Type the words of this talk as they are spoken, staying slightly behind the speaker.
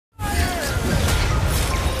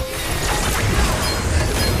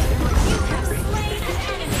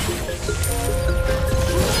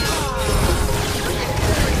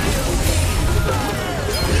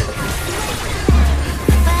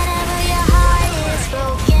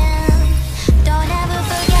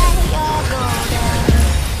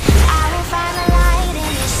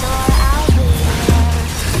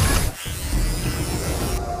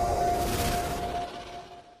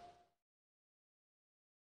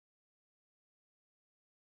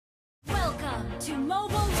to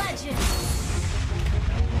Mobile Legends!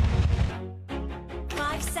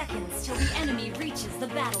 5 seconds till the enemy reaches the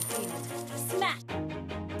battlefield. Smash!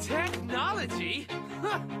 Technology?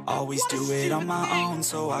 Always do it on my own,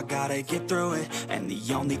 so I gotta get through it. And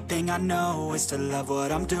the only thing I know is to love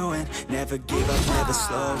what I'm doing. Never give up, never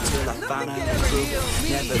slow, till I finally prove it.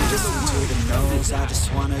 Never listen to the no's, I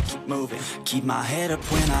just wanna keep moving. Keep my head up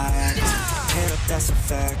when I act, head up, that's a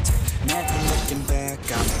fact. Never looking back,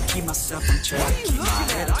 I'ma keep myself on track. Keep my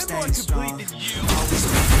head up, staying strong, always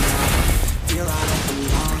moving on. Feel I don't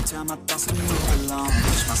belong, tell my thoughts to move along.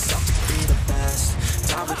 Push myself to be the best,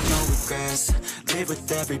 die with no regrets. Live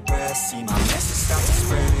with every breath, see my message start to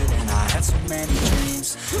spread. And I had so many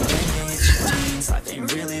dreams, when you hit your teens, life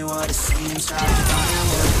ain't really what it seems. Try to find out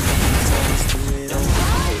what it means, always do it on my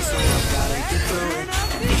own, so I gotta get through it.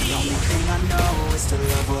 And the only thing I know is to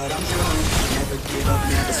love what I'm doing. Never give up,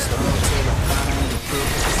 never slow, till I finally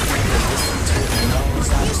prove it. Never listen to the no's,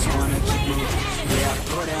 I just wanna keep moving. Yeah, I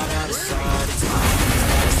put out all the start, it's my own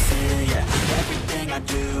medicine. Yeah, everything I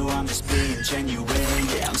do, I'm just being genuine.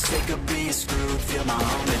 Yeah, I'm sick of being screwed, feel my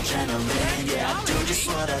own adrenaline. Yeah, I do just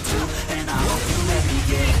what I do, and I hope you let me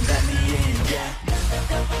in, yeah.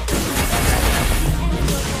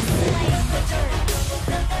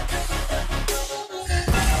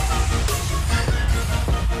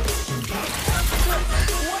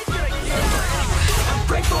 I'm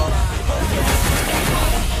grateful, oh yeah, able,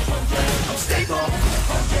 oh yeah, I'm stable,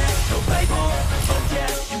 oh yeah, no label, oh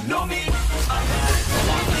yeah, you know me, I have no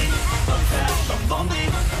lonely, but that I'm lonely,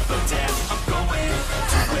 but damn, I'm going to win.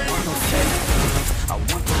 I want no fake love, I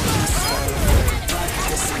want the real stuff, like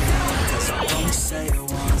this and that, cause I only say it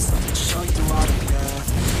once, I'm gonna show you all the path.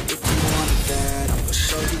 If you want it bad, I'm gonna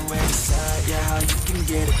show you where it's at, yeah, how you can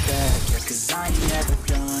get it back, yeah, cause I ain't never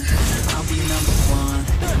done, I'll be number one,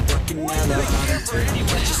 working hella hard until I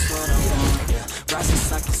get just what I want, yeah, rising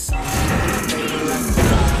like the sun, baby like the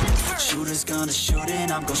sun. Shooters gonna shoot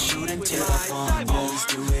and I'm gonna shoot until I fall. Always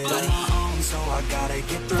do it on my own, so I gotta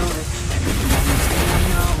get through it. And the only thing I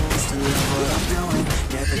know is to love what I'm doing.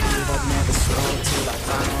 Never give up, never slow, till I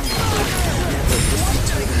finally prove it. Never listen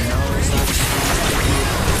to the no's, I just wanna keep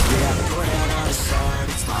moving. Yeah, I put out all the start,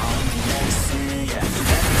 it's my only medicine. Yeah,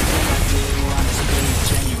 everything I do, I'm just being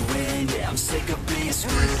genuine. Yeah, I'm sick of being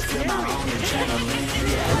screwed, feel my own adrenaline.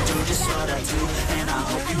 Yeah, I do just what I do, and I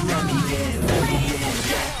hope you let me in,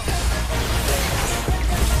 yeah.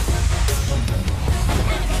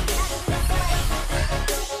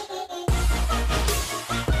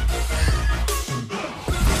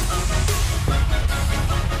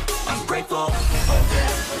 Grateful, oh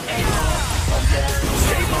yeah, able, oh yeah,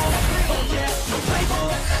 stable, oh yeah, no label,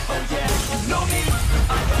 oh yeah, you know me,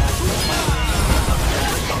 I have no money,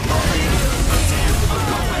 I'm lonely, but damn, I'm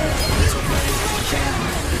going to win, yeah.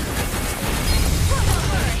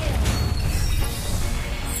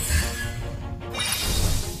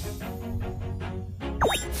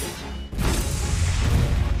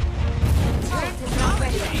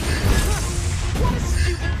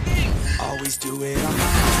 Always do it on my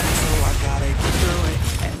own, so I gotta get through it.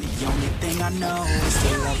 And the only thing I know is to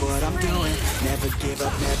love what I'm doing. Never give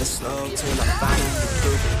up, never slow, till I finally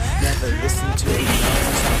prove it. Never listen to the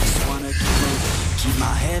no's, I just wanna keep moving. Keep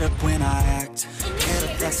my head up when I act, head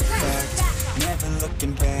up, that's a fact. Never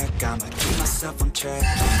looking back, I'ma keep myself on track.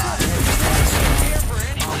 Keep my head up, that's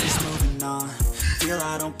strong, always moving on. Feel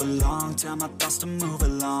I don't belong, tell my thoughts to move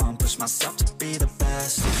along. Push myself to be the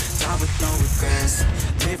best, die with no regrets.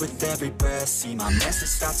 Live with every breath, see my message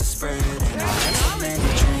start to spread. And I had so many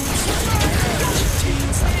dreams, when I got your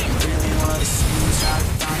teens, I ain't really what it seems. Try to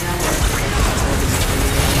find out what it is, always do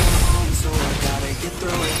it on my own, so I gotta get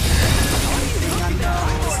through it. The only thing I know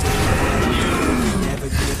is to love what I'm doing. Never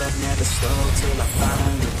give up, never slow, till I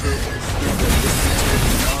finally prove it. Never listen to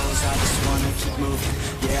the no's, I just wanna keep moving.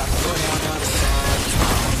 Yeah, I put out all the stars, it's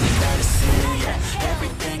my only medicine. Yeah,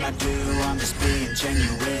 everything I do, I'm just being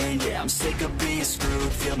genuine. Yeah, I'm sick of being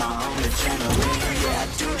screwed, feel my own adrenaline. Yeah, I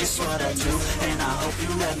do just what I do, and I hope you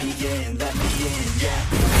let me in, yeah.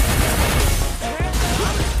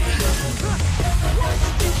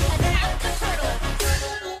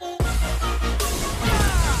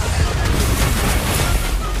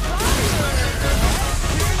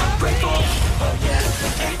 Grateful, oh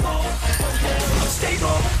yeah, able, oh yeah, I'm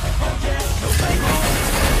stable, oh yeah, no label,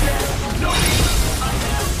 oh yeah, you know me, I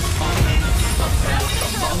have only, but that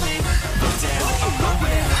I'm lonely, but damn, I'm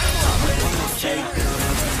going, fake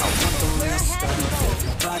love, I want the real stuff.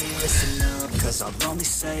 Everybody listen up, cause I'll only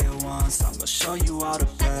say it once. I'm gonna show you all the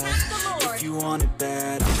path. If you want it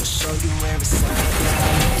bad, I'm gonna show you where it's at.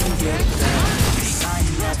 Yeah, you can get it back, cause I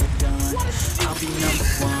ain't never done, I'll be number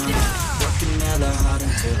one. Working hella hard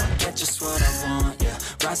until I get just what I want, yeah.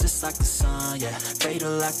 Rises like the sun, yeah.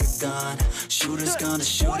 Fatal like a gun. Shooter's gonna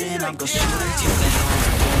shoot and I'm gonna shoot until they home.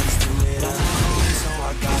 Always do it alone, so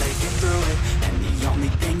I gotta get through it. And the only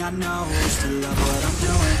thing I know is to love what I'm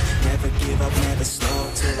doing. Never give up, never slow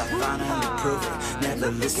till I finally prove it. Never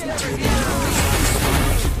listen to the noise, I just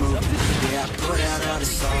wanna keep moving. Yeah, I put out all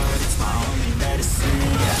this art, it's my only medicine,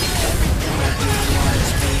 yeah. Everything I do, I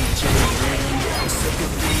just be genuine, yeah. I'm sick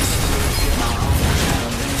of being screwed, feel my own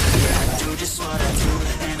adrenaline. Yeah, I do just what I do,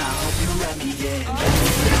 and I hope you let me in.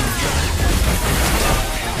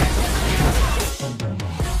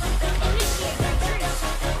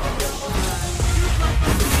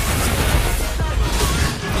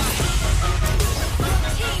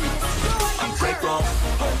 I'm grateful,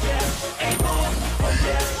 oh yeah, able, oh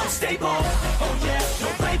yeah, I'm stable, oh yeah, no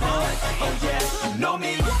label, oh yeah, you know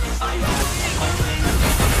me, I am only,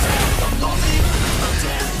 I'm lonely, but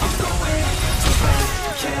damn, I'm going to win,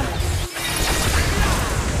 yeah.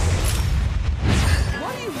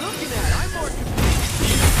 What are you looking at? I'm more confused.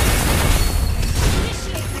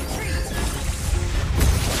 Initiate retreat.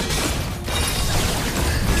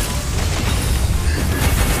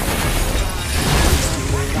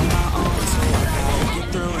 Do it on my own, so I gotta get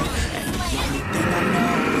through it. And the only thing I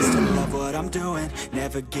know is to love what I'm doing.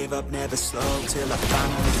 Never give up, never slow till I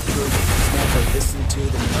finally prove it. Never listen to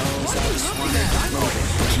the no's, I just wanna keep moving.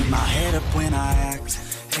 Keep my head up when I act,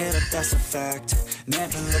 head up, that's a fact.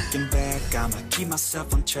 Never looking back, I'ma keep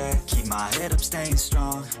myself on track. Keep my head up, staying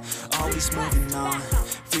strong, always moving on.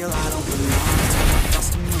 Feel I don't belong, tell my thoughts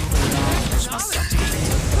to move along. Push myself to be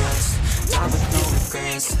the best, die with no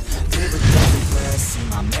regrets. Live with every breath, see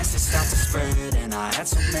my message start to spread. And I had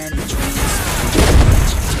so many dreams,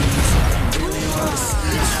 really wanna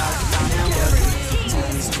see it, how to find out what it is.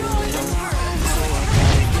 Always do it on my own, so I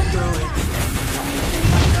gotta get through it. And the only thing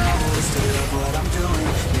I know is to love what I'm doing.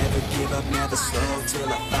 Never give up, never slow till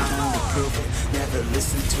I finally prove it. Never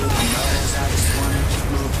listen to the no's, I just wanna keep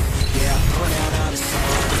moving. Yeah, I put out all the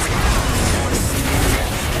songs,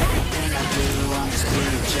 everything I do, I'm just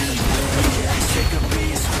being genuine. Yeah, I'm sick of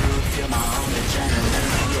being screwed, feel my own adrenaline.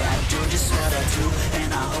 Yeah, I do just what I do, and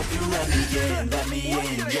I hope you let me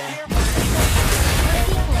in, yeah.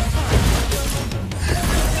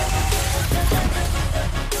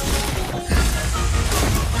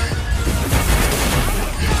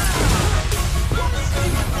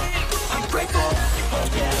 I'm grateful, oh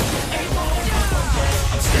yeah, able, oh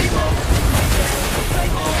yeah, I'm stable, oh yeah,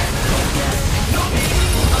 label, oh yeah, know me,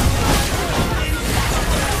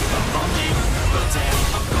 I'm lonely, but damn,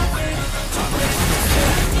 I'm going to win,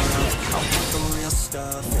 yeah. I want the real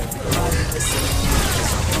stuff, everybody listen,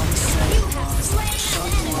 'cause I only say it once, show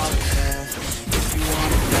you all the path. If you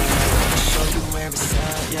want it back, I'll show you where it's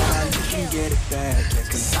at, yeah, you can get it back, yeah,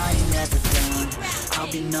 'cause I ain't never done, I'll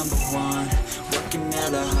be number one, working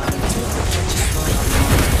hella hard until I get just what I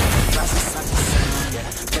want. Rises like the sun, yeah,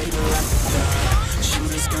 fatal like the gun.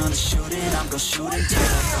 Shooter's gonna shoot and I'm gonna shoot until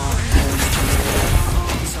I fall. Always do it on my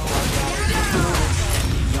own, so I gotta get through it.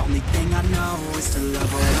 And the only thing I know is to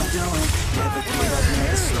love what I'm doing. Never give up,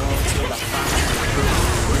 never slow till I finally prove it.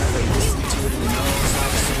 Never listen to the no's, I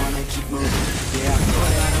just wanna keep moving. Yeah, I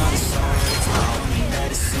put out all the songs, it's my only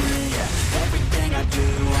medicine, yeah. Everything I do,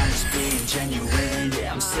 I'm just being genuine.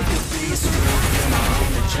 Yeah, I'm sick of being screwed, feel my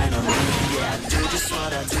own adrenaline. Yeah, I do just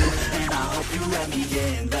what I do, and I hope you let me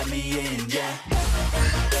in, yeah.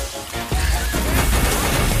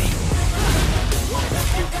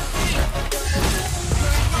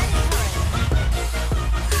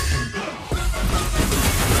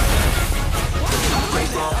 I'm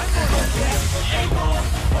grateful, oh yeah, able,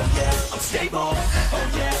 oh yeah, I'm stable, oh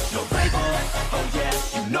yeah, no label, oh yeah,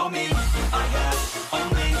 you know me, I have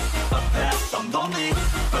only a path, I'm lonely,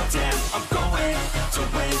 but damn, I'm going to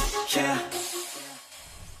win, yeah.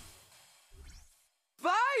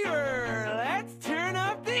 Fire! Let's turn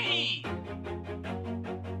up the heat!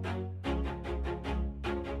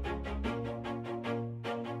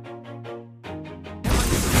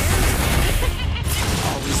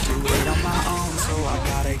 Always do it on my own, so I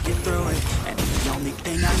gotta get through it. And the only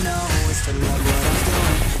thing I know is to love what I'm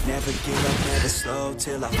doing. Never give up, never slow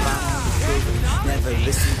till I finally prove it. Never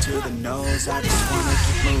listen to the no's, I just wanna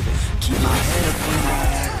keep moving. Keep my head up when I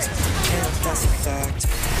act, head up, that's a fact.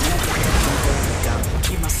 Never looking back, I'ma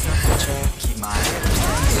keep myself on track. Keep my head up,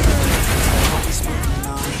 staying strong, always moving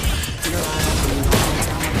on. Feel I don't belong,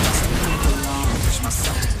 tell me just to move along. Push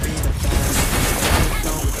myself to be the best, die with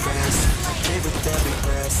no regrets. Live with every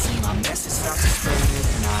breath, see my message start to spread.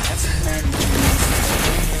 And I have so many dreams,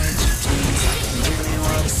 I can really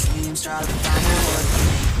what it seems. Try to find out what it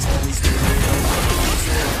means, always do it alone,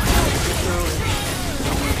 so I gotta get through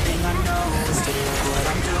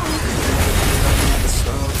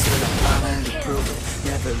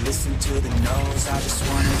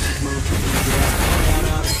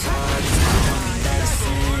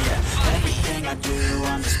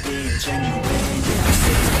genuine.